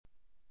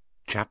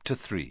Chapter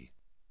 3.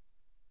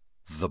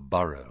 The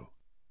Burrow.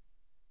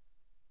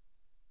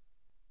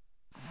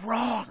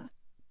 "Ron!"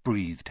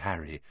 breathed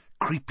Harry,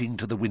 creeping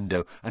to the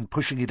window and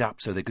pushing it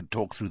up so they could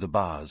talk through the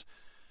bars.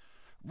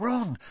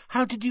 "Ron,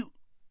 how did you—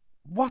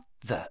 What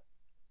the—"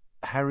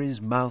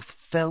 Harry's mouth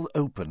fell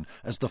open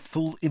as the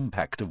full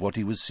impact of what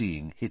he was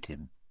seeing hit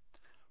him.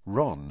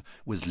 Ron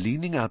was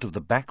leaning out of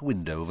the back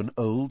window of an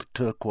old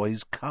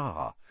turquoise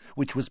car,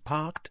 which was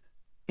parked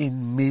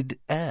in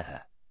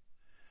mid-air.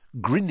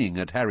 Grinning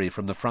at Harry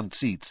from the front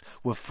seats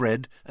were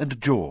Fred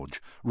and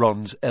George,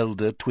 Ron's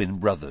elder twin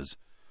brothers.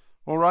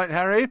 "All right,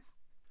 Harry?"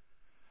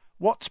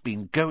 "What's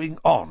been going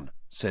on?"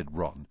 said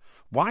Ron.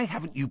 "Why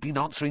haven't you been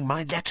answering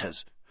my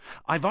letters?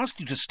 I've asked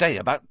you to stay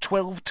about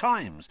 12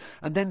 times,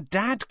 and then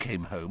Dad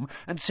came home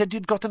and said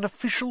you'd got an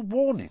official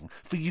warning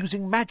for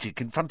using magic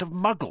in front of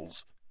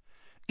muggles."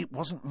 "It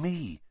wasn't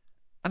me."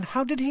 "And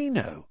how did he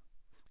know?"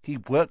 "He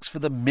works for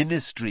the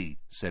ministry,"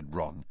 said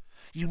Ron.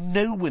 "You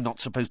know we're not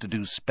supposed to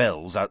do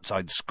spells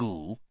outside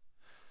school."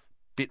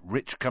 "Bit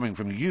rich coming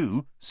from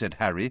you," said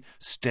Harry,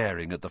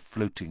 staring at the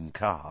floating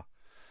car.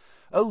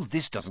 "Oh,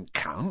 this doesn't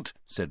count,"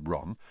 said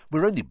Ron.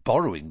 "We're only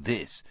borrowing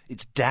this.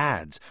 It's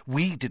Dad's.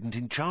 We didn't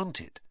enchant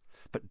it.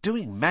 But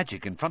doing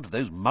magic in front of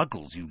those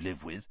muggles you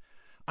live with—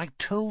 I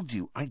told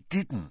you I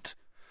didn't.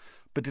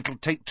 But it'll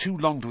take too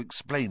long to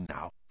explain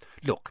now.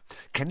 Look,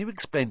 can you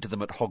explain to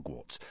them at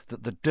Hogwarts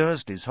that the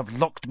Dursleys have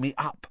locked me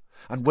up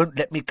and won't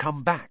let me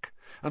come back?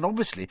 And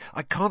obviously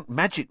I can't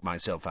magic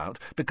myself out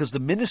because the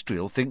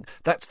ministry'll think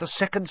that's the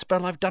second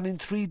spell I've done in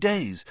 3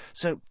 days.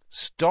 So—"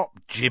 "Stop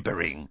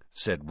gibbering,"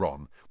 said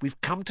Ron. "We've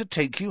come to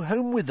take you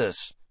home with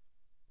us."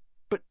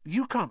 "But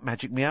you can't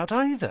magic me out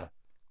either."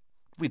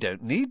 "We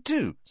don't need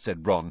to,"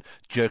 said Ron,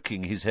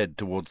 jerking his head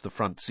towards the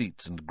front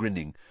seats and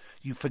grinning.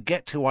 "You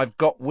forget who I've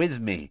got with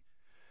me."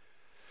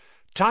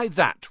 "Tie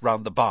that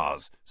round the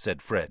bars,"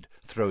 said Fred,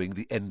 throwing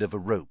the end of a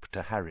rope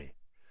to Harry.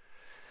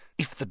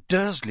 "If the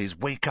Dursleys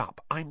wake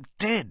up, I'm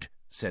dead,"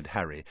 said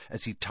Harry,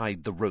 as he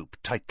tied the rope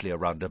tightly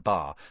around a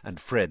bar, and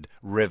Fred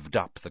revved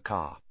up the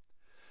car.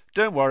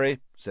 "Don't worry,"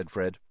 said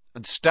Fred,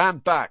 "and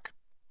stand back."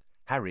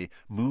 Harry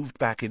moved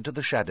back into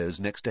the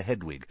shadows next to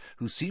Hedwig,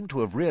 who seemed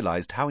to have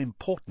realized how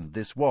important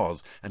this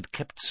was, and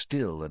kept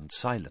still and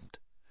silent.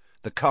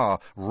 The car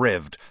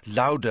revved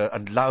louder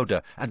and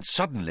louder, and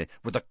suddenly,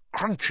 with a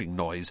crunching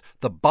noise,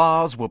 the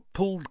bars were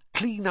pulled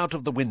clean out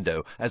of the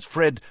window as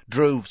Fred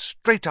drove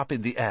straight up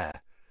in the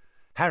air.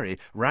 Harry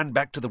ran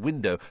back to the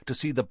window to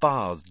see the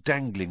bars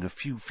dangling a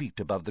few feet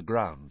above the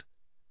ground.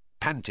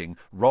 Panting,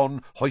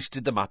 Ron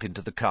hoisted them up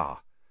into the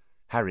car.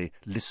 Harry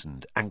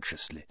listened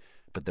anxiously,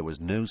 but there was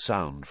no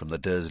sound from the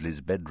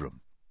Dursleys' bedroom.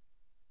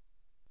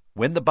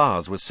 When the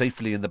bars were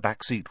safely in the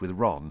back seat with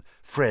Ron,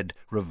 Fred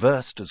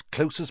reversed as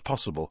close as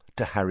possible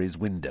to Harry's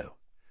window.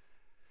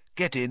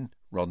 "Get in,"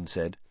 Ron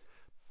said.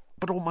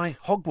 "But all my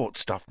Hogwarts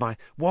stuff, my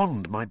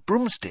wand, my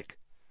broomstick."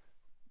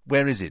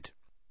 "Where is it?"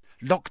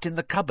 "Locked in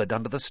the cupboard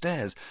under the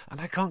stairs,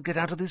 and I can't get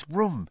out of this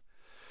room."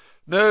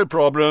 "No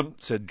problem,"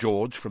 said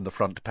George from the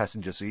front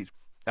passenger seat.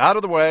 "Out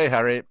of the way,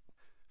 Harry."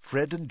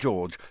 Fred and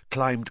George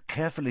climbed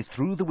carefully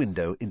through the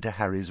window into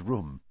Harry's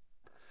room.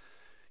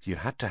 You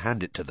had to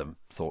hand it to them,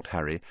 thought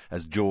Harry,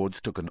 as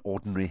George took an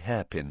ordinary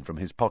hairpin from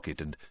his pocket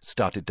and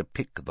started to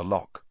pick the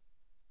lock.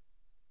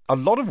 "A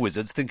lot of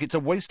wizards think it's a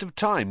waste of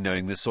time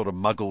knowing this sort of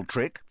muggle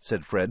trick,"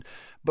 said Fred,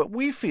 "but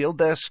we feel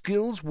they're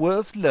skills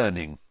worth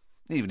learning,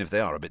 even if they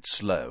are a bit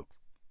slow."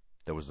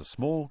 There was a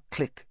small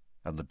click,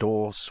 and the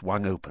door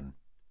swung open.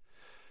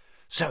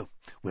 "So,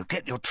 we'll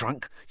get your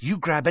trunk, you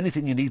grab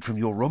anything you need from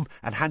your room,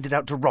 and hand it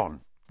out to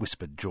Ron,"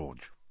 whispered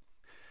George.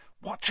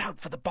 "Watch out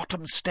for the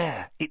bottom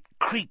stair, it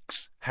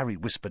creaks," Harry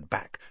whispered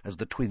back as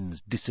the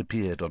twins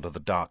disappeared onto the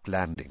dark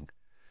landing.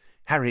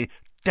 Harry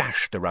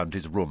dashed around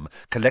his room,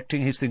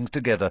 collecting his things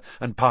together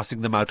and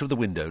passing them out of the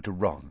window to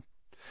Ron.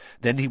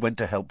 Then he went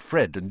to help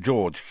Fred and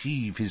George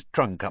heave his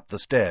trunk up the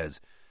stairs.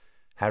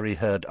 Harry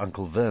heard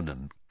Uncle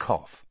Vernon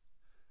cough.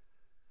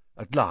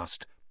 At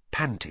last,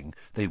 panting,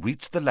 they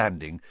reached the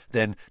landing,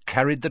 then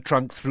carried the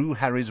trunk through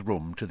Harry's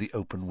room to the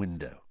open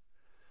window.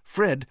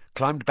 Fred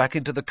climbed back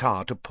into the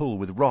car to pull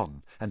with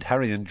Ron, and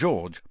Harry and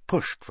George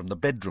pushed from the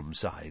bedroom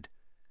side.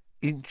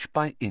 Inch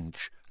by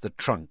inch, the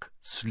trunk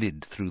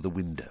slid through the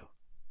window.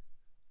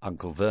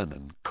 Uncle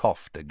Vernon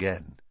coughed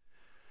again.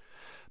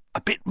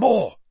 "A bit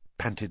more,"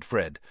 panted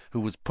Fred, who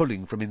was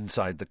pulling from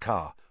inside the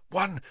car.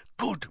 "One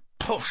good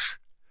push."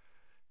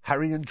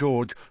 Harry and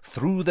George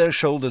threw their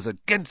shoulders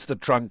against the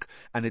trunk,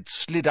 and it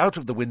slid out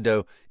of the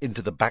window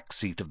into the back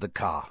seat of the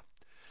car.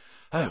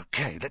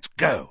 "Okay, let's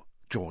go,"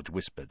 George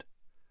whispered.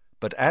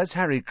 But as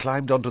Harry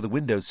climbed onto the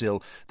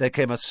windowsill, there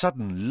came a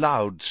sudden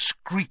loud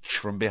screech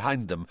from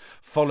behind them,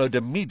 followed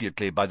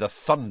immediately by the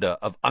thunder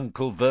of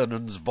Uncle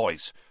Vernon's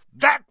voice.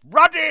 "That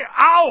ruddy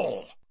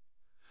owl!"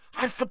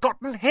 "I've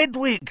forgotten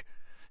Hedwig!"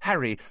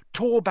 Harry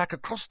tore back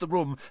across the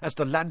room as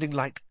the landing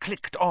light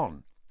clicked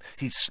on.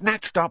 He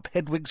snatched up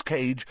Hedwig's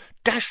cage,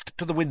 dashed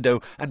to the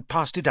window, and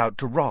passed it out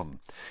to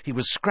Ron. He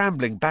was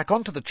scrambling back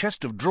onto the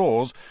chest of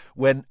drawers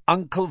when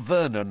Uncle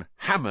Vernon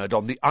hammered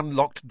on the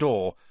unlocked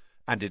door,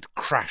 and it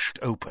crashed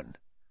open.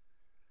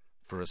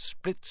 For a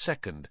split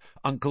second,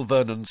 Uncle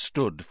Vernon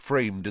stood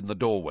framed in the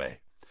doorway.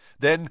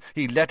 Then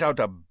he let out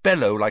a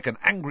bellow like an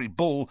angry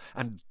bull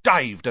and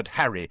dived at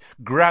Harry,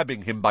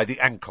 grabbing him by the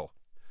ankle.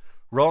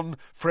 Ron,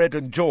 Fred,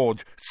 and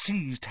George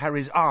seized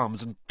Harry's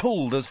arms and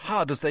pulled as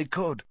hard as they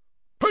could.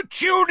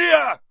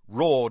 "Petunia!"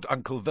 roared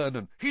Uncle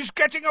Vernon. "He's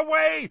getting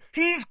away!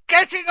 He's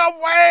getting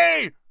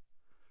away!"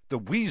 The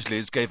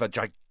Weasleys gave a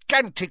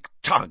gigantic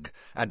tug,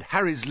 and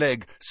Harry's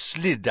leg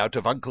slid out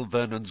of Uncle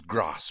Vernon's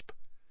grasp.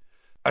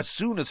 As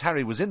soon as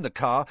Harry was in the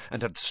car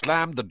and had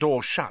slammed the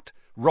door shut,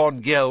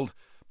 Ron yelled,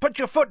 "Put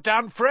your foot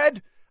down,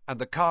 Fred!" and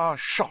the car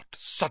shot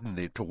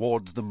suddenly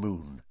towards the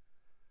moon.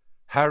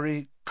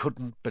 Harry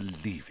couldn't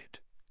believe it.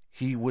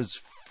 He was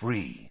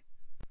free.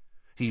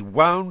 He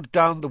wound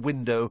down the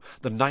window,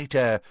 the night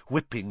air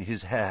whipping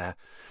his hair,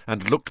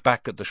 and looked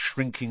back at the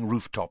shrinking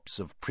rooftops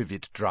of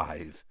Privet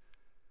Drive.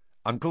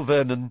 Uncle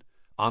Vernon,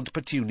 Aunt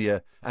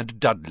Petunia, and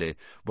Dudley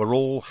were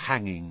all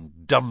hanging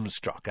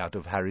dumbstruck out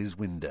of Harry's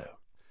window.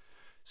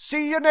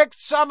 "See you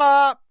next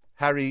summer!"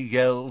 Harry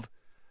yelled.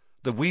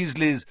 The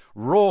Weasleys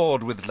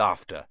roared with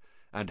laughter,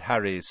 and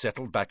Harry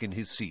settled back in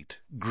his seat,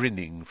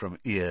 grinning from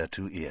ear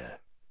to ear.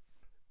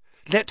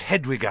 "Let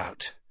Hedwig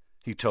out,"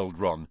 he told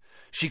Ron.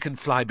 "She can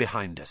fly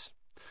behind us.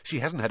 She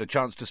hasn't had a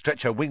chance to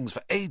stretch her wings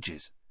for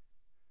ages."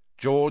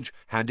 George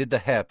handed the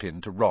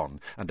hairpin to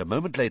Ron, and a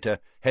moment later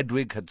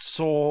Hedwig had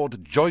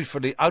soared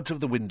joyfully out of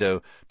the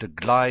window to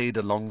glide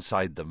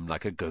alongside them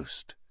like a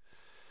ghost.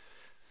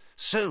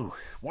 "So,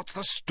 what's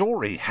the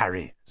story,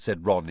 Harry?"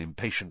 said Ron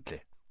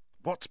impatiently.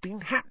 "What's been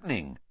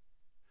happening?"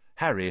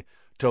 Harry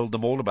told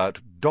them all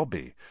about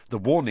Dobby, the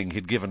warning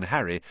he'd given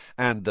Harry,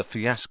 and the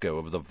fiasco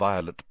of the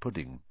violet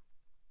pudding.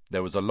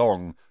 There was a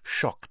long,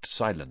 shocked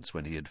silence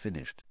when he had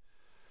finished.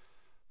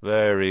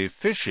 "Very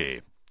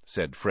fishy,"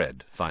 said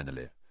Fred,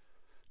 finally.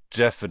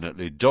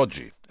 "Definitely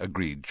dodgy,"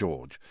 agreed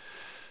George.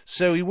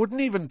 "So he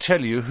wouldn't even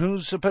tell you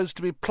who's supposed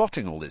to be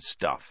plotting all this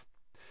stuff?"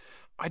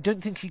 "I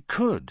don't think he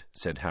could,"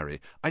 said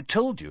Harry. "I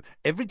told you,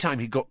 every time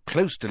he got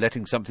close to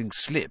letting something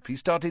slip, he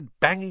started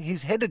banging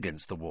his head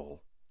against the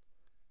wall."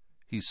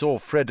 He saw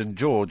Fred and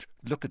George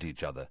look at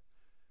each other.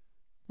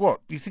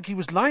 "What, you think he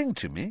was lying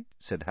to me?"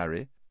 said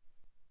Harry.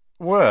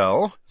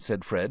 "Well,"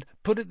 said Fred,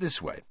 "put it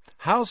this way.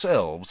 House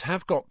elves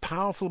have got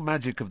powerful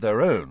magic of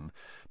their own,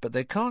 but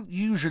they can't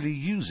usually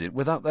use it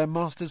without their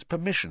master's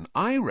permission.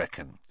 I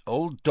reckon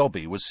old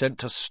Dobby was sent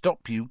to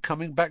stop you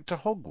coming back to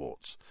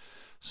Hogwarts.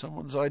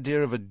 Someone's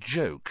idea of a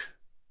joke.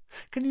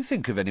 Can you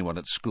think of anyone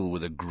at school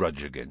with a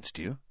grudge against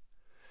you?"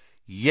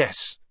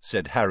 "Yes,"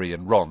 said Harry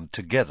and Ron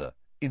together,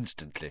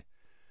 instantly.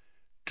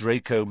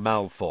 "Draco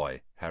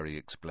Malfoy," Harry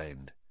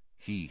explained.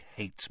 "He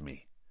hates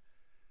me."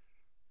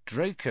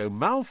 "Draco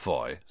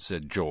Malfoy?"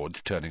 said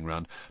George, turning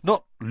round.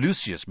 "Not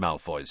Lucius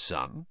Malfoy's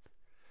son?"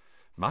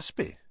 "Must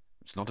be.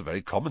 It's not a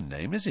very common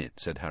name, is it?"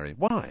 said Harry.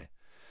 "Why?"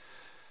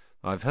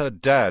 "I've heard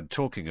Dad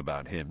talking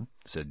about him,"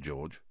 said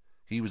George.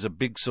 "He was a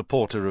big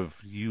supporter of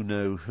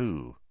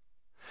you-know-who."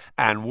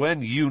 "And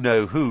when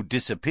you-know-who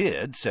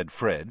disappeared," said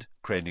Fred,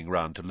 craning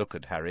round to look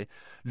at Harry,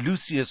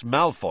 "Lucius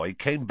Malfoy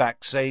came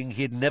back saying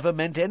he'd never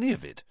meant any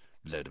of it.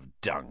 Load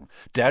of dung.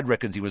 Dad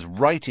reckons he was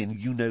right in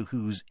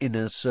you-know-who's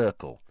inner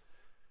circle."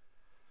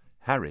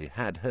 Harry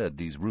had heard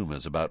these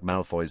rumours about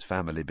Malfoy's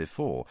family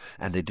before,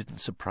 and they didn't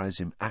surprise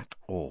him at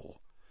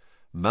all.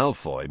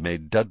 Malfoy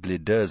made Dudley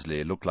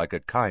Dursley look like a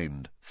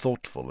kind,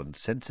 thoughtful, and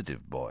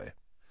sensitive boy.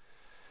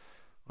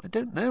 "I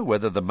don't know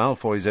whether the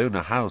Malfoys own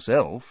a house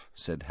elf,"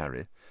 said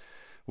Harry.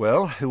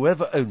 "Well,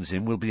 whoever owns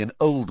him will be an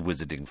old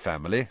wizarding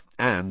family,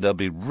 and they'll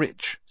be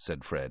rich,"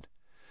 said Fred.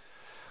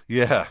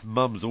 "Yeah,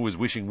 Mum's always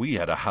wishing we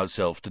had a house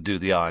elf to do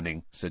the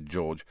ironing," said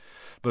George.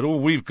 "But all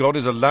we've got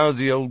is a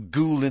lousy old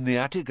ghoul in the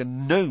attic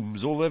and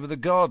gnomes all over the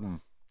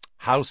garden.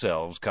 House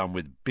elves come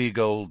with big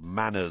old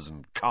manors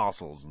and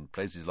castles and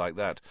places like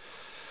that.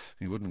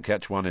 You wouldn't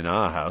catch one in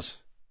our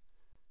house."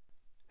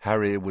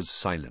 Harry was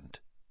silent.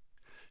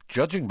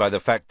 Judging by the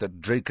fact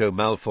that Draco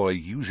Malfoy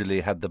usually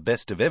had the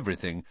best of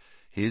everything,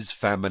 his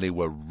family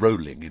were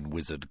rolling in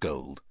wizard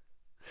gold.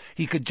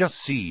 He could just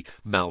see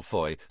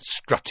Malfoy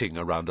strutting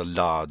around a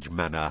large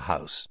manor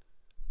house.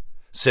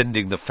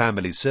 Sending the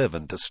family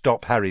servant to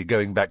stop Harry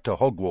going back to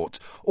Hogwarts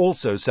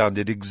also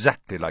sounded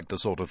exactly like the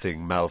sort of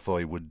thing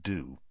Malfoy would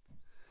do.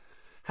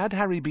 Had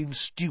Harry been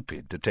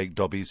stupid to take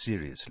Dobby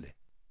seriously?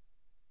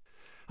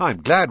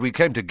 "I'm glad we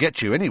came to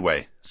get you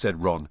anyway,"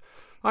 said Ron.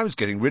 "I was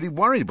getting really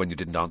worried when you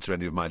didn't answer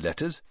any of my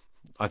letters.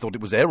 I thought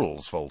it was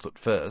Errol's fault at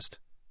first."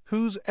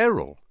 "Who's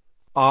Errol?"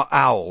 "Our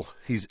owl.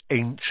 He's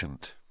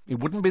ancient. It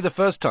wouldn't be the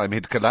first time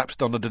he'd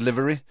collapsed on a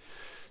delivery.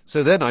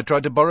 So then I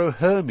tried to borrow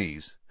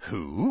Hermes."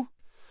 "Who?"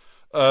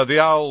 The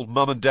owl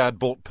Mum and Dad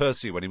bought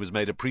Percy when he was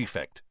made a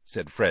prefect,"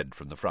 said Fred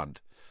from the front.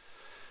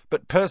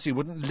 "But Percy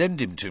wouldn't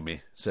lend him to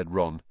me," said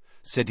Ron.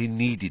 "Said he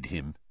needed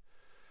him."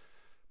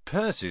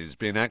 "Percy's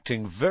been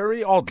acting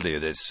very oddly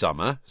this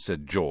summer,"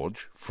 said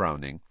George,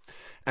 frowning.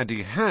 "And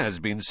he has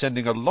been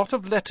sending a lot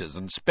of letters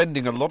and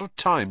spending a lot of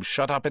time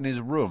shut up in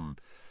his room.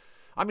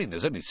 I mean,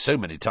 there's only so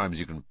many times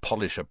you can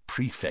polish a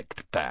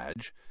prefect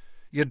badge.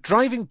 You're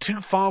driving too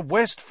far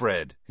west,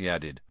 Fred, he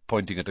added,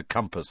 pointing at a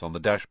compass on the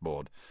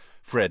dashboard.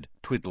 Fred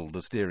twiddled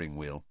the steering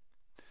wheel.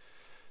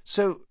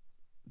 So,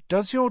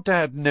 does your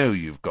dad know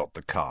you've got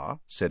the car?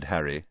 Said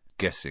Harry,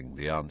 guessing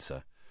the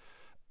answer.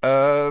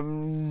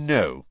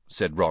 No,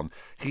 said Ron.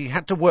 He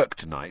had to work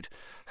tonight.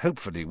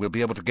 Hopefully we'll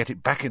be able to get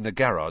it back in the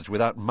garage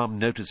without Mum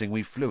noticing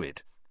we flew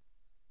it.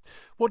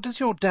 What does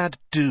your dad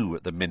do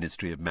at the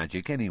Ministry of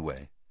Magic,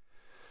 anyway?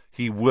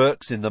 He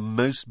works in the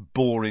most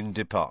boring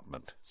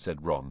department,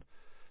 said Ron.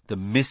 The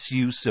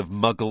Misuse of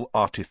Muggle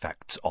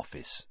Artifacts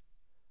Office.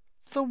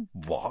 The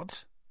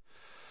what?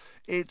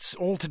 It's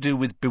all to do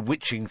with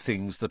bewitching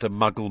things that are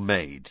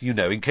Muggle-made, you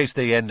know, in case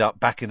they end up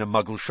back in a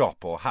Muggle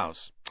shop or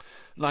house.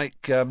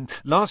 Like,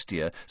 last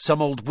year,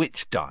 some old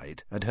witch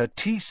died, and her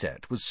tea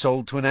set was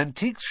sold to an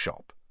antiques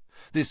shop.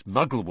 This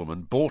Muggle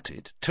woman bought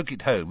it, took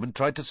it home, and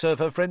tried to serve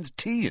her friends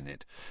tea in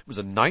it. It was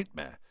a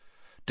nightmare.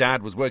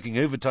 Dad was working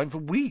overtime for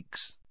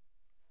weeks.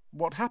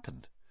 What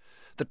happened?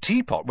 The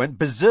teapot went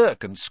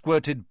berserk and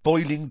squirted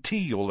boiling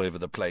tea all over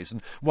the place,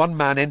 and one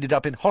man ended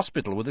up in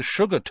hospital with a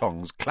sugar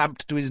tongs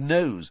clamped to his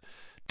nose.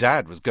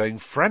 Dad was going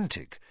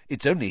frantic.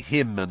 It's only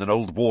him and an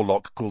old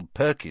warlock called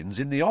Perkins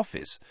in the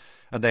office,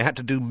 and they had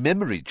to do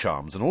memory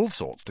charms and all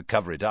sorts to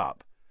cover it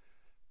up.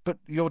 But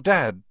your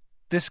dad,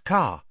 this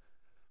car...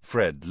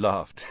 Fred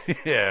laughed.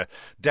 Yeah,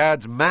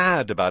 Dad's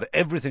mad about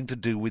everything to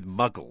do with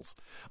Muggles.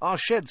 Our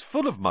shed's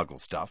full of Muggle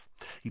stuff.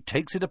 He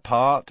takes it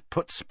apart,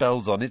 puts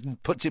spells on it,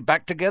 and puts it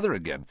back together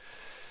again.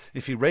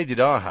 If he raided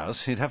our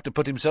house, he'd have to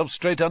put himself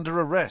straight under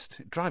arrest.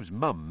 It drives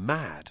Mum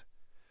mad.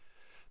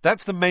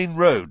 That's the main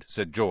road,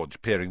 said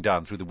George, peering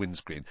down through the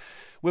windscreen.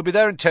 We'll be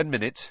there in 10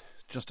 minutes.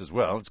 Just as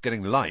well, it's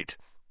getting light.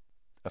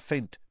 A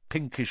faint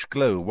pinkish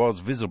glow was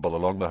visible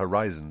along the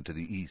horizon to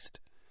the east.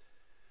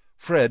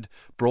 Fred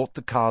brought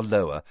the car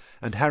lower,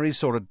 and Harry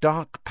saw a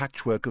dark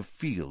patchwork of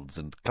fields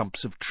and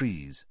clumps of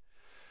trees.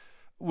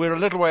 "We're a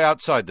little way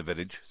outside the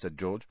village," said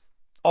George.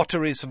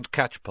 "Ottery St.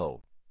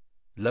 Catchpole."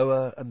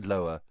 Lower and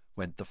lower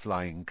went the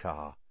flying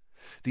car.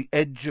 The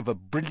edge of a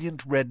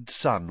brilliant red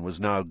sun was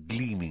now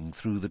gleaming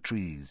through the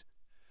trees.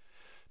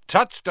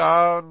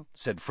 "Touchdown,"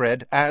 said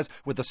Fred, as,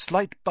 with a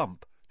slight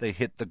bump, they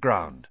hit the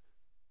ground.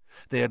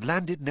 They had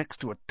landed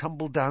next to a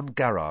tumble-down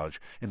garage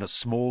in a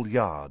small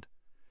yard,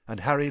 and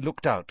Harry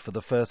looked out for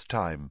the first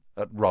time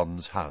at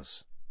Ron's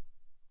house.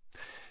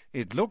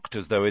 It looked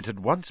as though it had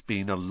once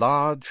been a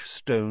large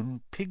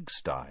stone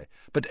pigsty,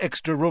 but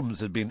extra rooms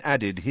had been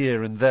added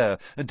here and there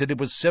until it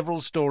was several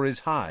stories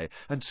high,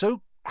 and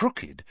so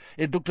crooked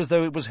it looked as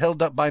though it was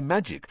held up by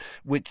magic,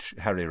 which,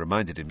 Harry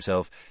reminded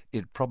himself,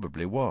 it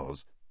probably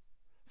was.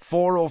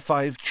 4 or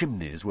 5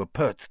 chimneys were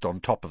perched on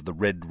top of the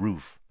red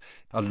roof.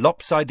 A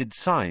lopsided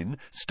sign,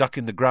 stuck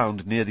in the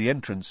ground near the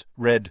entrance,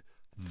 read,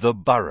 "The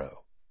Burrow."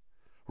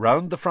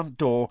 Round the front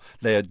door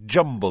lay a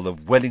jumble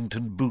of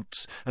Wellington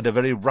boots and a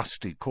very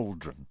rusty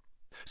cauldron.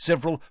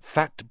 Several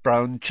fat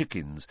brown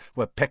chickens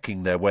were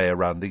pecking their way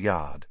around the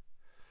yard.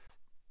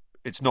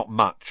 "It's not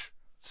much,"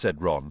 said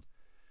Ron.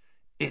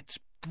 "It's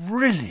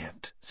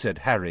brilliant," said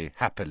Harry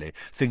happily,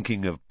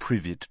 thinking of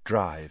Privet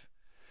Drive.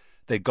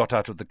 They got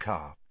out of the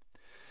car.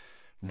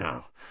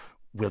 "Now,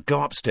 we'll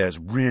go upstairs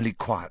really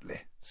quietly,"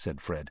 said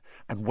Fred,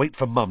 "and wait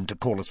for Mum to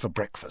call us for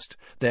breakfast.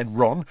 Then,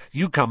 Ron,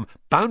 you come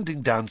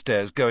bounding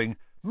downstairs going,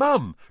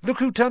 'Mum, look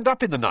who turned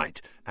up in the night,'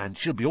 and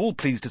she'll be all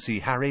pleased to see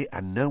Harry,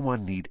 and no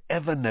one need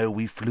ever know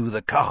we flew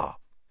the car."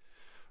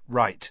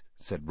 "Right,"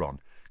 said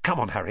Ron. "Come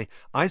on, Harry.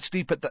 I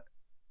sleep at the—"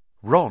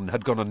 Ron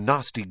had gone a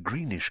nasty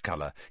greenish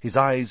colour, his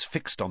eyes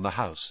fixed on the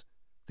house.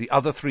 The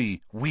other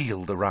 3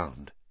 wheeled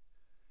around.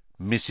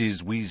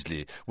 Mrs.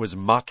 Weasley was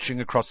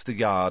marching across the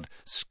yard,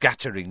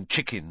 scattering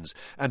chickens,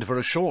 and for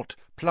a short,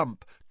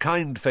 plump,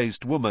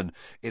 kind-faced woman,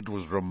 it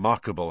was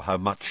remarkable how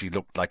much she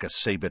looked like a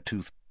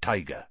saber-toothed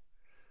tiger.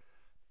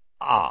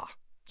 "Ah,"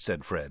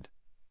 said Fred.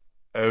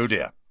 "Oh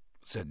dear,"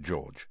 said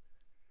George.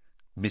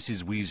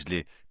 Mrs.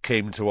 Weasley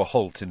came to a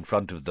halt in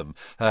front of them,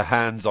 her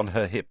hands on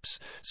her hips,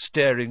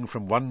 staring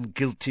from one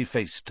guilty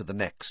face to the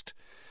next.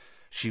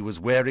 She was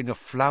wearing a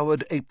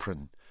flowered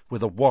apron,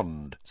 with a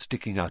wand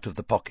sticking out of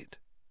the pocket.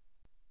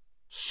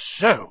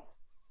 "So,"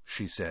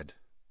 she said.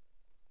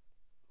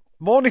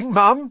 "Morning,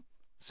 Mum,"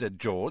 said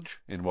George,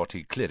 in what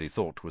he clearly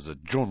thought was a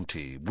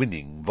jaunty,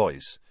 winning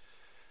voice.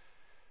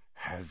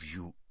 "Have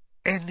you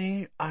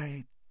any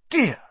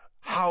idea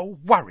how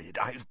worried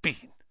I've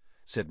been?"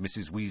 said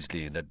Mrs.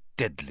 Weasley in a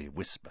deadly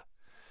whisper.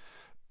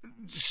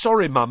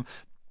 "Sorry, Mum,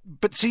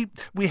 but see,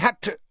 we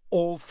had to—"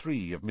 All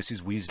 3 of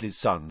Mrs. Weasley's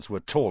sons were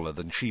taller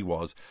than she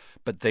was,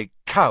 but they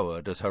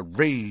cowered as her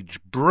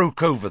rage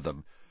broke over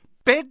them.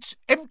 "Bed's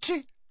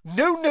empty,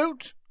 no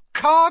note,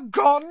 car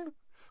gone,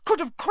 could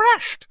have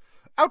crashed,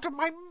 out of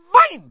my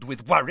mind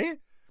with worry.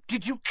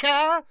 Did you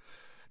care?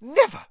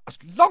 Never, as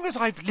long as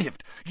I've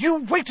lived.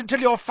 You wait until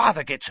your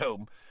father gets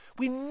home.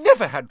 We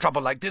never had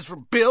trouble like this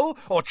from Bill,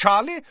 or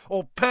Charlie,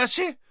 or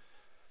Percy."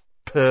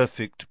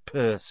 "Perfect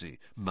Percy,"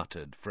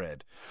 muttered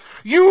Fred.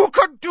 "You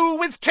could do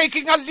with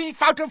taking a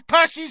leaf out of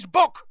Percy's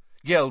book.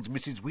 yelled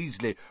Mrs.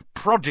 Weasley,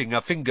 prodding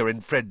a finger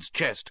in Fred's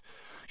chest.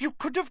 "You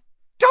could have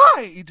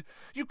died!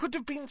 You could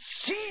have been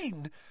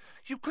seen!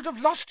 You could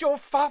have lost your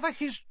father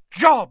his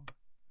job!"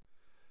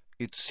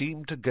 It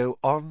seemed to go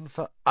on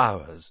for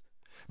hours.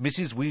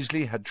 Mrs.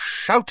 Weasley had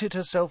shouted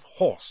herself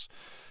hoarse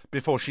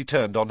before she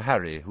turned on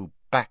Harry, who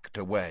backed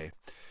away.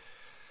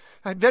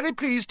 "I'm very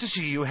pleased to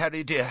see you,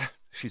 Harry dear,"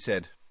 she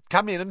said.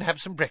 "Come in and have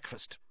some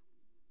breakfast."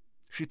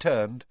 She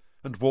turned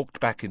and walked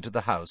back into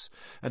the house,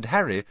 and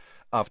Harry,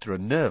 after a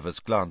nervous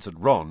glance at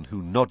Ron,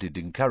 who nodded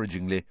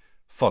encouragingly,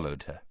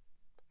 followed her.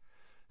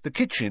 The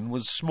kitchen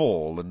was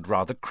small and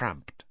rather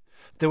cramped.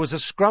 There was a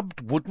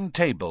scrubbed wooden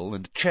table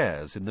and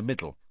chairs in the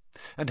middle,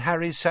 and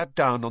Harry sat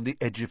down on the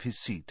edge of his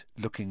seat,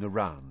 looking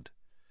around.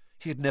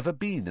 He had never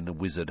been in a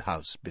wizard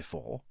house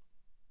before.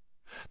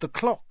 The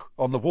clock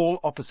on the wall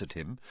opposite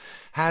him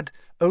had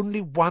only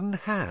one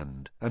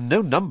hand, and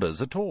no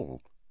numbers at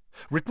all.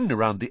 Written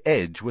around the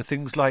edge were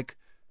things like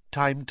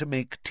 "Time to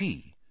make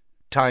tea,"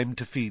 "Time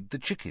to feed the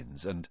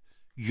chickens," and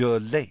 "You're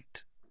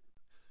late."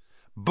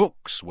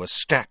 Books were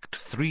stacked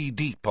 3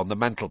 deep on the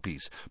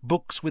mantelpiece,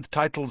 books with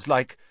titles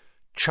like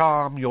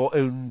 "Charm Your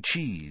Own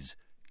Cheese,"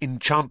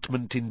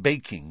 "Enchantment in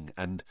Baking,"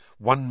 and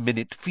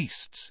 "1-Minute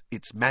Feasts,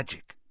 It's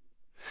Magic."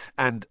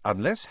 And,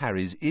 unless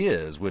Harry's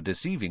ears were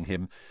deceiving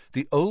him,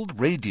 the old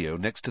radio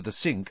next to the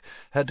sink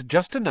had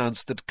just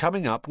announced that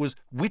coming up was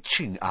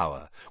Witching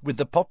Hour, with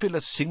the popular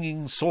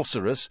singing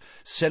sorceress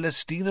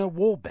Celestina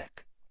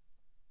Warbeck.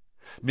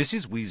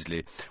 Mrs.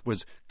 Weasley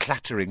was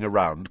clattering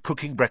around,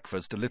 cooking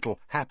breakfast a little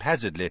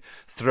haphazardly,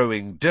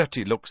 throwing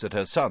dirty looks at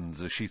her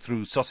sons as she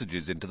threw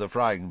sausages into the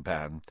frying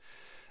pan.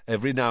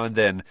 Every now and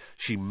then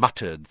she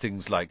muttered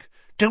things like,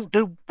 "Don't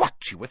know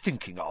what you were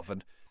thinking of,"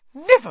 and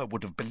 "Never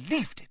would have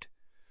believed it."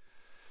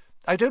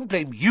 "I don't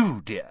blame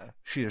you, dear,"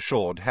 she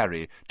assured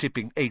Harry,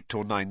 tipping 8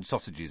 or 9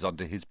 sausages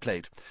onto his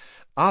plate.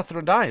 "Arthur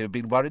and I have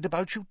been worried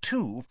about you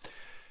too.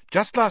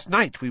 Just last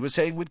night we were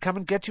saying we'd come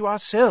and get you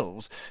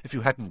ourselves, if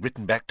you hadn't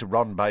written back to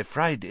Ron by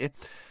Friday.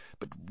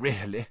 But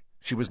really,"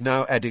 she was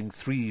now adding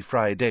 3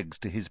 fried eggs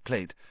to his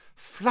plate,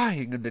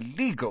 "flying an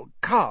illegal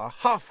car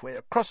halfway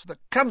across the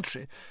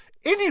country,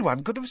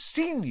 anyone could have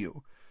seen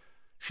you."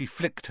 She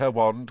flicked her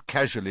wand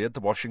casually at the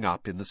washing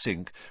up in the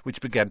sink, which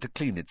began to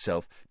clean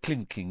itself,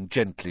 clinking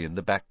gently in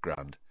the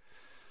background.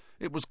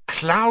 "It was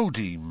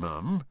cloudy,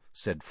 Mum,"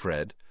 said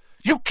Fred.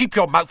 "You keep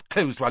your mouth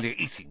closed while you're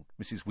eating,"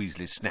 Mrs.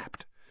 Weasley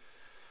snapped.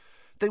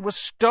 "They were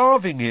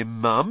starving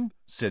him, Mum,"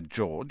 said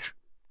George.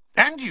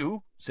 "And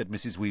you," said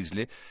Mrs.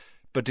 Weasley,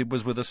 but it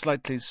was with a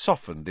slightly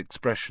softened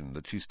expression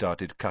that she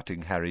started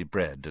cutting Harry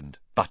bread and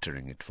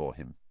buttering it for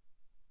him.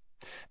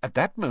 At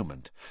that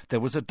moment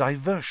there was a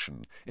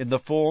diversion in the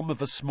form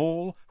of a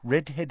small,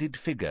 red-headed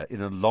figure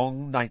in a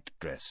long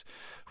night-dress,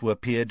 who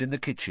appeared in the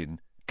kitchen,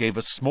 gave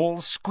a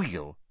small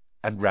squeal,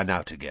 and ran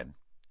out again.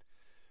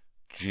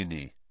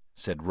 "Ginny,"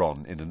 said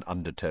Ron in an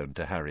undertone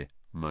to Harry,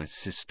 "my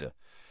sister.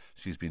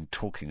 She's been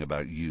talking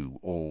about you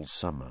all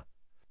summer."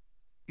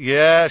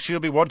 "Yeah, she'll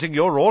be wanting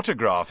your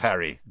autograph,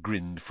 Harry,"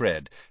 grinned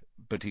Fred,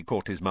 but he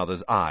caught his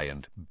mother's eye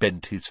and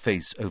bent his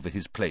face over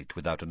his plate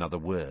without another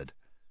word.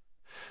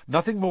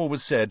 Nothing more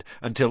was said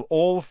until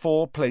all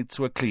 4 plates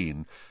were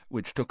clean,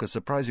 which took a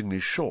surprisingly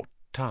short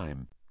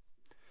time.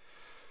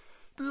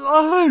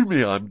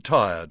 "Blimey, I'm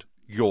tired,"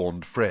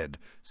 yawned Fred,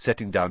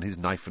 setting down his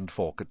knife and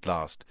fork at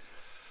last.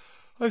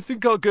 "I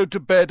think I'll go to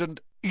bed and—"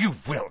 "You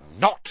will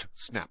not,"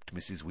 snapped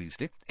Mrs.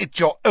 Weasley. "It's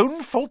your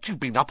own fault you've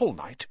been up all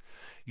night.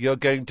 You're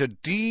going to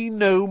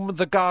de-gnome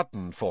the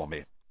garden for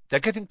me. They're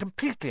getting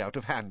completely out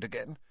of hand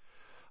again."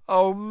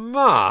 "Oh,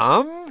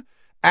 Mum!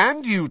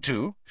 And you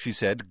two," she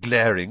said,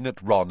 glaring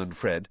at Ron and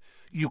Fred.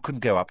 "You can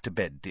go up to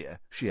bed, dear,"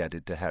 she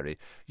added to Harry.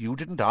 "You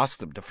didn't ask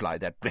them to fly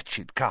that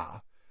wretched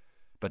car."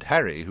 But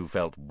Harry, who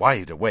felt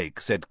wide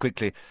awake, said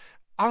quickly,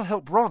 "I'll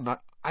help Ron.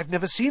 I've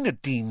never seen a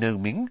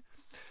de-gnoming."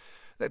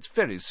 "That's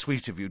very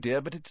sweet of you,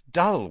 dear, but it's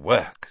dull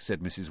work,"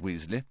 said Mrs.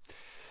 Weasley.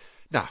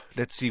 "Now,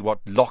 let's see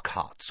what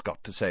Lockhart's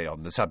got to say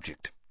on the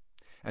subject."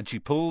 And she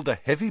pulled a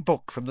heavy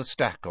book from the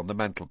stack on the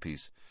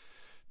mantelpiece.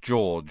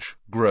 George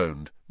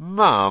groaned.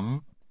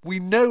 "Mum, we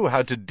know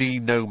how to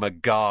de-gnome a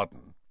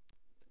garden."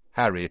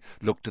 Harry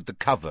looked at the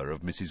cover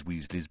of Mrs.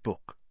 Weasley's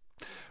book.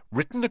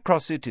 Written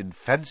across it in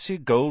fancy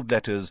gold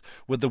letters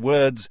were the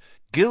words,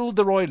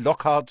 "Gilderoy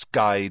Lockhart's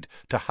Guide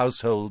to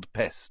Household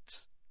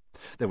Pests."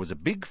 There was a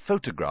big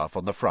photograph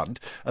on the front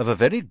of a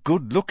very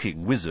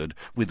good-looking wizard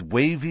with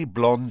wavy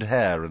blonde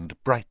hair and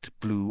bright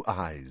blue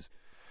eyes.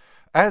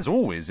 As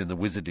always in the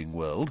wizarding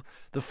world,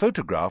 the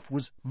photograph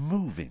was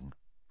moving.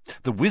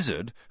 The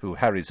wizard, who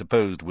Harry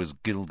supposed was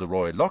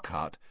Gilderoy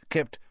Lockhart,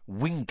 kept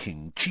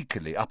winking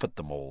cheekily up at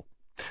them all.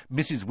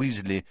 Mrs.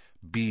 Weasley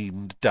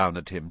beamed down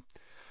at him.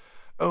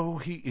 "Oh,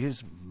 he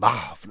is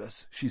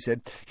marvellous," she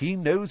said. "He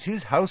knows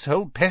his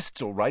household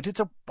pests all right. It's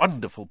a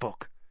wonderful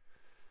book."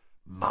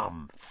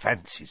 "Mum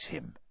fancies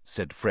him,"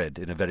 said Fred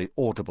in a very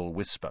audible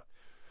whisper.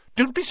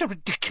 "Don't be so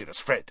ridiculous,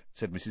 Fred,"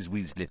 said Mrs.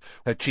 Weasley,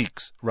 her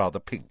cheeks rather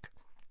pink.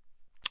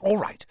 All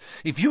right,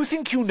 if you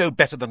think you know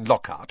better than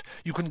Lockhart,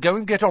 you can go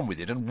and get on with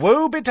it, and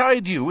woe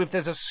betide you if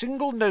there's a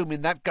single gnome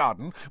in that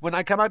garden when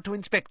I come out to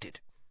inspect it.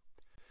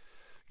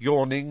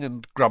 Yawning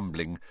and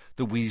grumbling,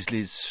 the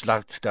Weasleys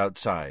slouched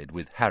outside,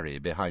 with Harry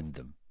behind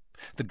them.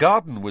 The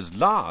garden was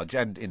large,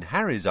 and, in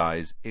Harry's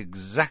eyes,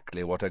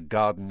 exactly what a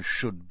garden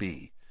should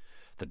be.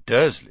 The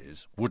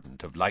Dursleys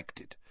wouldn't have liked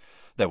it.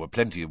 There were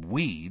plenty of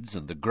weeds,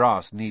 and the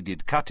grass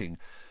needed cutting,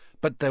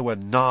 but there were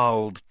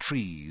gnarled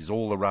trees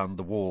all around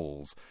the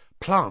walls,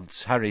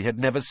 plants Harry had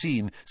never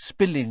seen,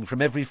 spilling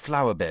from every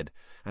flower-bed,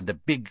 and a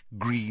big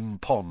green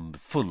pond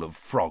full of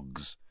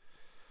frogs.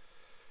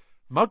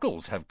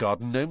 "Muggles have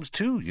garden gnomes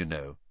too, you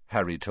know,"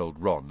 Harry told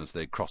Ron as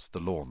they crossed the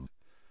lawn.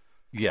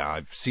 "Yeah,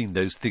 I've seen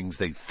those things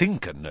they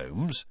think are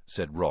gnomes,"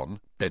 said Ron,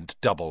 bent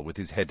double with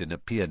his head in a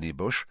peony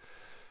bush,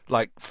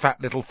 "like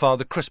fat little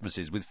Father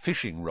Christmases with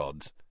fishing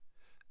rods."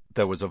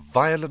 There was a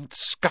violent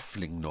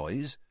scuffling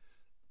noise.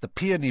 The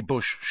peony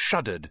bush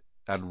shuddered,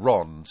 and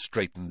Ron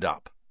straightened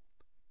up.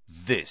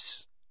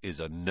 "This is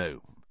a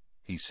gnome,"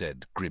 he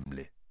said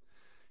grimly.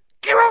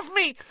 "Get off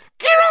me!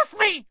 Get off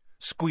me!"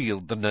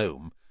 squealed the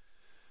gnome.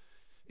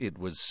 It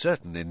was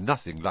certainly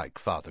nothing like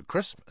Father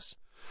Christmas.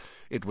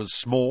 It was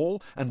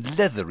small and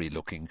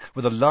leathery-looking,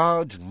 with a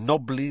large,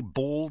 knobbly,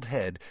 bald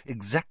head,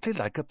 exactly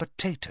like a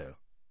potato.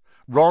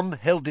 Ron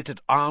held it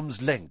at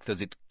arm's length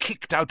as it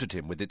kicked out at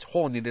him with its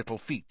horny little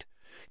feet.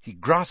 He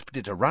grasped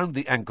it around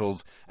the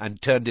ankles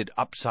and turned it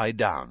upside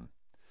down.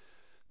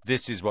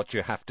 "This is what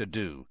you have to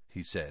do,"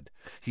 he said.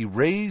 He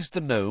raised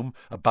the gnome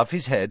above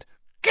his head,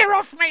 "Get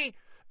off me!"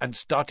 and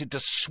started to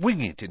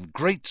swing it in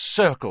great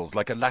circles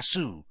like a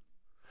lasso.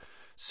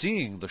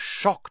 Seeing the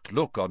shocked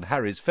look on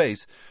Harry's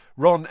face,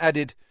 Ron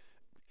added,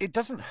 "It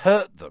doesn't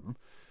hurt them.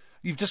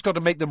 You've just got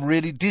to make them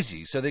really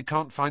dizzy so they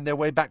can't find their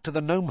way back to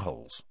the gnome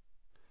holes."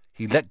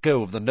 He let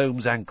go of the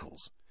gnome's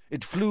ankles.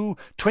 It flew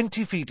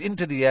 20 feet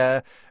into the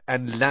air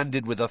and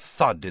landed with a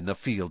thud in the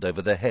field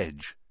over the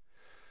hedge.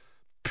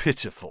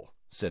 "Pitiful,"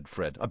 said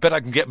Fred. "I bet I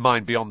can get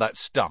mine beyond that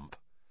stump."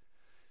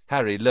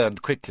 Harry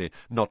learned quickly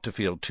not to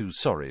feel too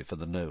sorry for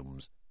the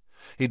gnomes.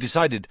 He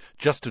decided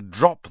just to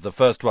drop the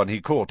first one he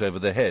caught over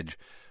the hedge,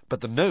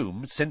 but the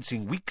gnome,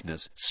 sensing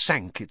weakness,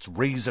 sank its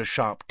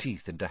razor-sharp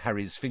teeth into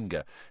Harry's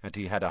finger, and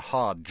he had a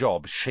hard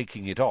job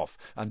shaking it off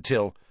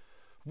until—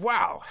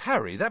 "Wow,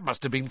 Harry, that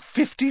must have been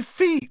 50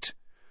 feet!"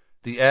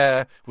 The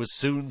air was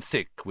soon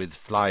thick with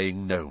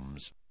flying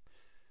gnomes.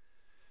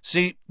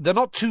 "See, they're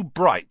not too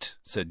bright,"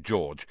 said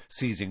George,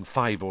 seizing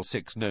 5 or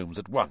 6 gnomes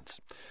at once.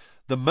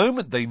 "The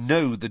moment they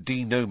know the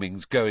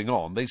de-gnoming's going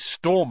on, they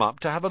storm up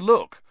to have a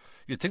look.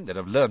 You'd think they'd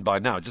have learned by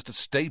now just to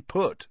stay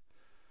put."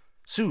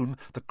 Soon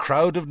the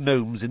crowd of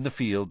gnomes in the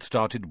field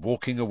started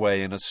walking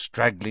away in a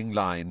straggling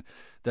line,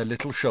 their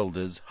little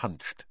shoulders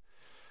hunched.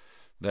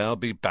 "They'll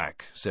be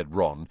back," said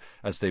Ron,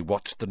 as they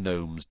watched the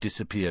gnomes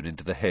disappear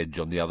into the hedge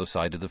on the other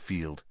side of the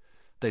field.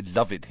 "They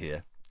love it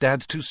here.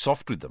 Dad's too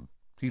soft with them.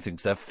 He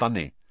thinks they're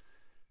funny."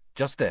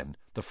 Just then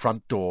the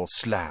front door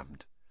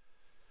slammed.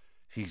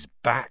 "He's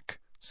back,"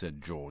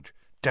 said George.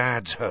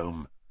 "Dad's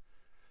home."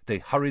 They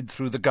hurried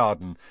through the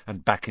garden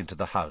and back into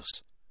the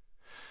house.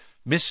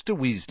 Mr.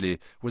 Weasley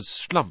was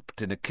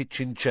slumped in a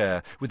kitchen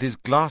chair, with his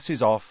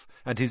glasses off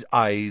and his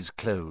eyes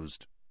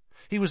closed.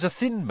 He was a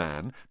thin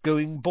man,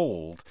 going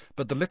bald,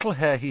 but the little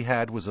hair he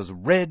had was as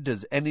red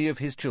as any of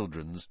his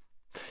children's.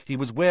 He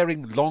was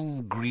wearing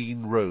long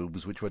green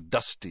robes, which were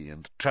dusty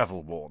and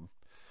travel-worn.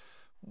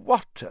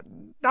 "What a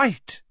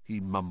night!" he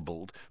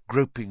mumbled,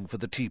 groping for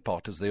the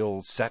teapot as they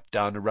all sat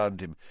down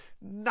around him.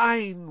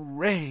 "9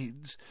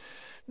 raids!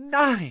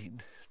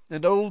 9!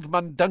 And old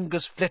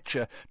Mundungus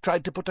Fletcher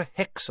tried to put a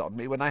hex on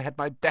me when I had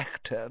my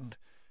back turned."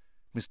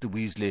 Mr.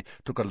 Weasley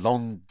took a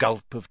long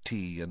gulp of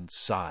tea and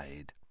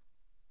sighed.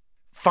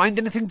 "Find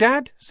anything,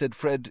 Dad?" said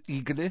Fred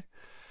eagerly.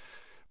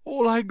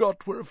 "All I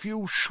got were a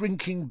few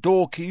shrinking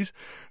door keys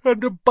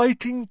and a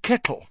biting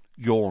kettle,"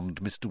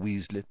 yawned Mr.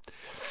 Weasley.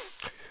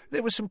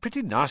 "There was some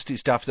pretty nasty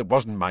stuff that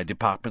wasn't my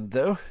department,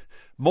 though.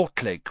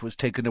 Mortlake was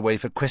taken away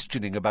for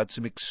questioning about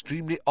some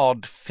extremely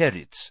odd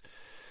ferrets.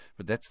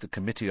 But that's the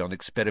Committee on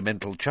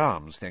Experimental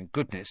Charms, thank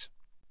goodness."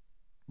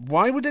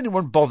 "Why would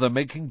anyone bother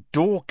making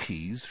door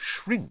keys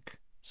shrink?"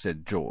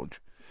 said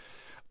George.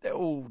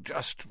 "Oh,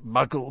 just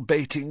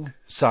muggle-baiting,"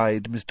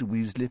 sighed Mr.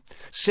 Weasley.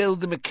 "Sell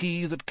them a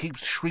key that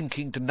keeps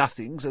shrinking to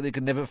nothing so they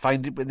can never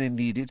find it when they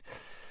need it.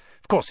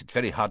 Of course, it's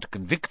very hard to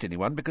convict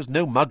anyone, because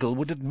no muggle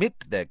would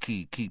admit their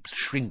key keeps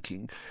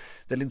shrinking.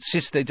 They'll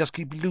insist they just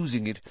keep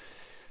losing it.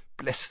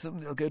 Bless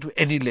them, they'll go to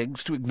any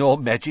lengths to ignore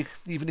magic,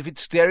 even if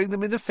it's staring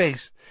them in the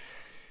face.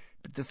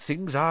 But the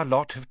things our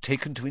lot have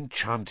taken to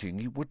enchanting,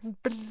 you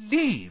wouldn't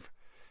believe.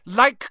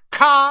 Like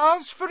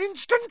cars, for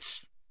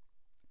instance."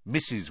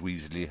 Mrs.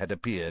 Weasley had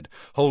appeared,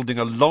 holding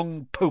a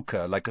long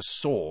poker like a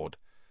sword.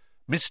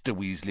 Mr.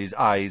 Weasley's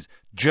eyes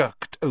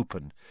jerked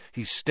open.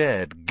 He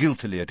stared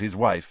guiltily at his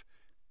wife.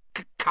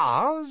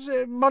 "Cars,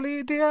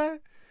 Molly, dear?"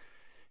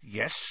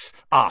 "Yes,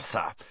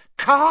 Arthur,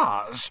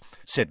 cars,"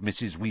 said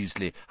Mrs.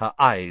 Weasley, her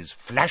eyes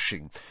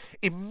flashing.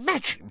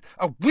 "Imagine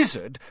a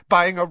wizard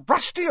buying a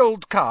rusty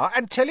old car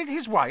and telling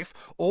his wife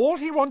all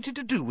he wanted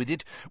to do with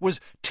it was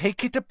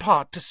take it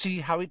apart to see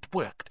how it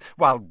worked,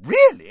 while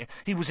really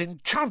he was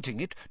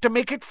enchanting it to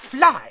make it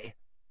fly."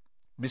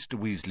 Mr.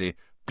 Weasley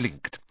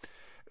blinked.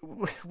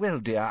 "Well,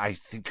 dear, I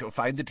think you'll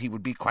find that he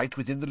would be quite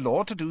within the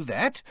law to do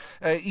that,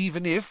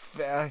 even if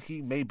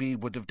he maybe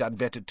would have done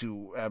better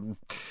to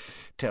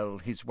tell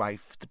his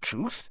wife the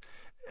truth.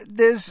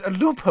 There's a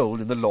loophole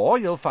in the law,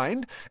 you'll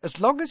find. As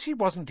long as he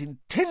wasn't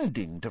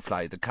intending to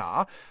fly the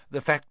car,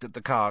 the fact that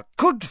the car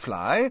could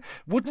fly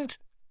wouldn't—"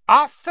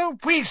 "Arthur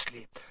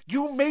Weasley,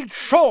 you made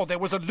sure there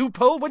was a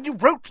loophole when you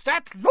wrote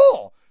that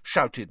law!"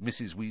 shouted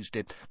Mrs.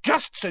 Weasley,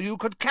 "just so you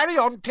could carry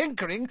on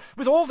tinkering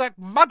with all that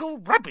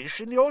muggle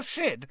rubbish in your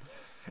shed.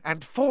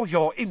 And for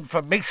your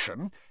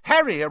information,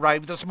 Harry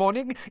arrived this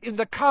morning in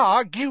the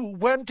car you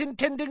weren't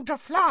intending to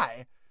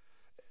fly."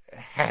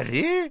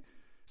 "Harry?"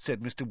 said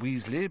Mr.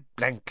 Weasley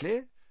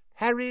blankly.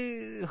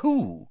 "Harry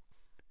who?"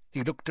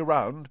 He looked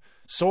around,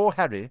 saw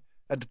Harry,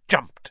 and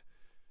jumped.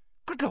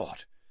 "Good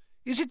Lord,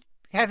 is it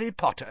Harry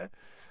Potter?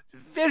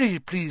 Very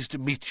pleased to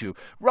meet you.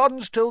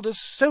 Ron's told us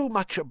so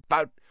much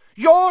about—"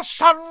 "Your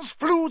sons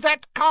flew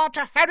that car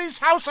to Harry's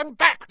house and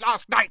back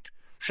last night,"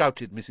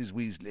 shouted Mrs.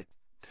 Weasley.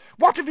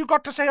 "What have you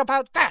got to say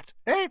about that,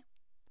 eh?"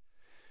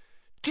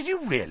 "Did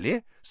you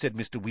really?" said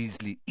Mr.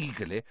 Weasley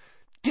eagerly.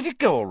 "Did it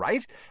go all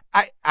right?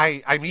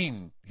 I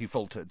mean," he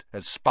faltered,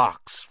 as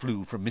sparks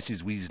flew from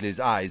Mrs. Weasley's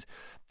eyes,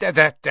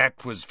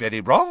 that was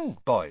very wrong,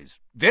 boys.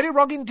 Very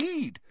wrong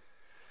indeed."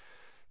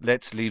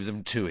 "Let's leave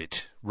them to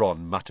it,"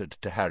 Ron muttered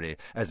to Harry,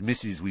 as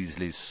Mrs.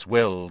 Weasley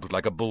swelled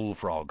like a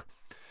bullfrog.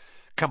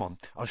 "Come on,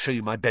 I'll show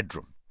you my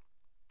bedroom."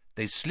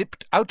 They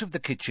slipped out of the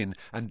kitchen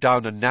and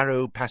down a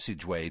narrow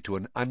passageway to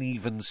an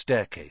uneven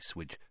staircase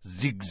which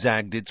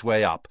zigzagged its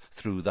way up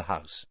through the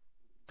house.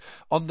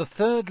 On the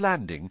third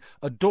landing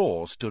a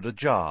door stood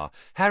ajar.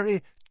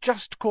 Harry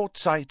just caught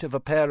sight of a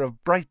pair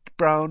of bright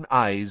brown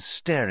eyes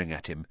staring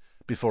at him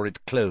before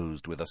it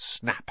closed with a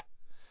snap.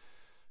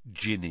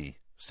 "Ginny,"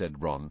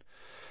 said Ron,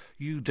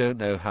 "you don't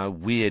know how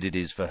weird it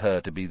is for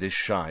her to be this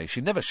shy. She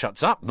never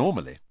shuts up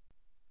normally."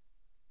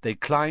 They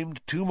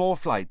climbed 2 more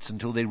flights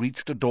until they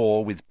reached a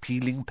door with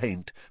peeling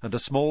paint and a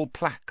small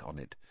plaque on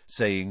it,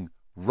 saying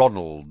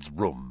Ronald's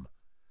Room.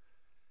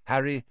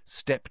 Harry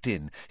stepped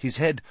in, his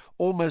head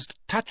almost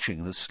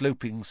touching the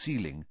sloping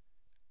ceiling,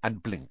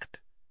 and blinked.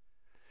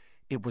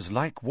 It was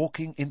like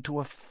walking into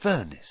a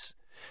furnace.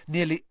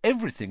 Nearly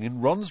everything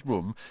in Ron's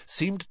room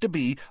seemed to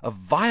be a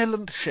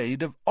violent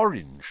shade of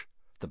orange.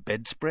 The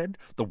bedspread,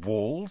 the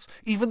walls,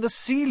 even the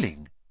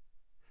ceiling.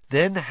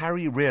 Then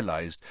Harry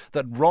realized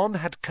that Ron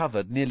had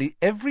covered nearly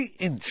every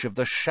inch of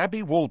the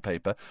shabby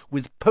wallpaper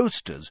with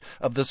posters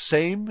of the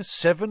same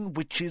 7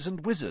 witches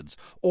and wizards,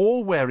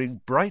 all wearing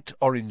bright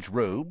orange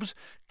robes,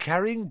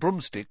 carrying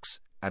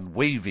broomsticks, and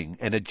waving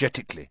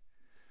energetically.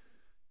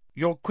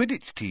 "Your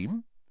Quidditch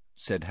team?"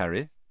 said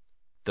Harry.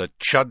 "The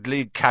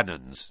Chudley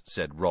Cannons,"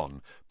 said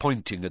Ron,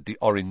 pointing at the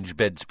orange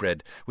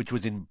bedspread, which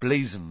was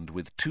emblazoned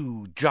with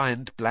 2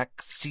 giant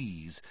black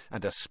C's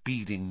and a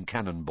speeding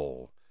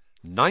cannonball.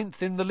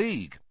 9th in the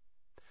league.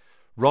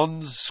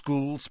 Ron's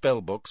school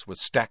spellbooks were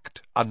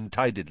stacked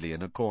untidily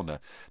in a corner,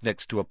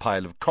 next to a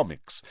pile of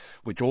comics,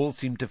 which all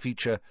seemed to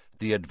feature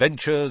The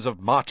Adventures of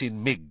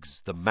Martin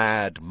Miggs, the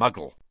Mad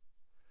Muggle.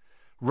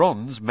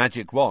 Ron's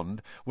magic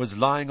wand was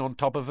lying on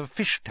top of a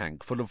fish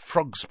tank full of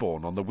frog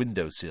spawn on the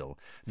window-sill,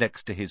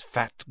 next to his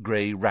fat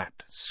grey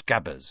rat,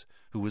 Scabbers,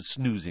 who was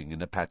snoozing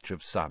in a patch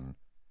of sun.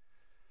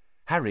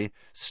 Harry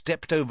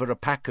stepped over a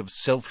pack of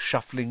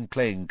self-shuffling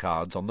playing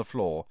cards on the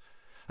floor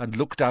and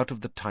looked out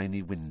of the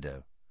tiny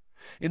window.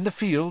 In the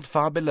field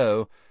far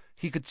below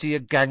he could see a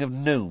gang of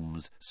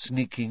gnomes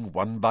sneaking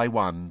one by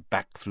one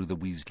back through the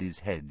Weasleys'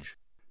 hedge.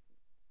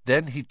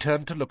 Then he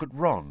turned to look at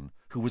Ron,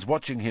 who was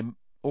watching him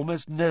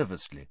almost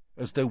nervously,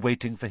 as though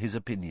waiting for his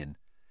opinion.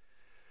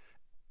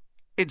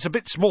 "It's a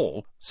bit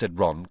small," said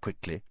Ron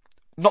quickly.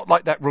 "Not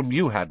like that room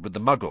you had with the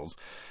muggles.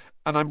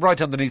 And I'm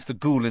right underneath the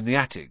ghoul in the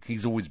attic.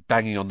 He's always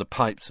banging on the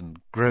pipes and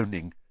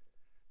groaning."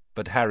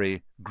 But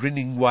Harry,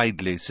 grinning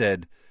widely,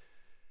 said,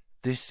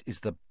 "This is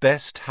the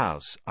best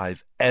house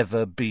I've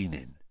ever been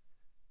in."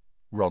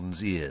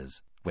 Ron's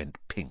ears went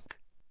pink.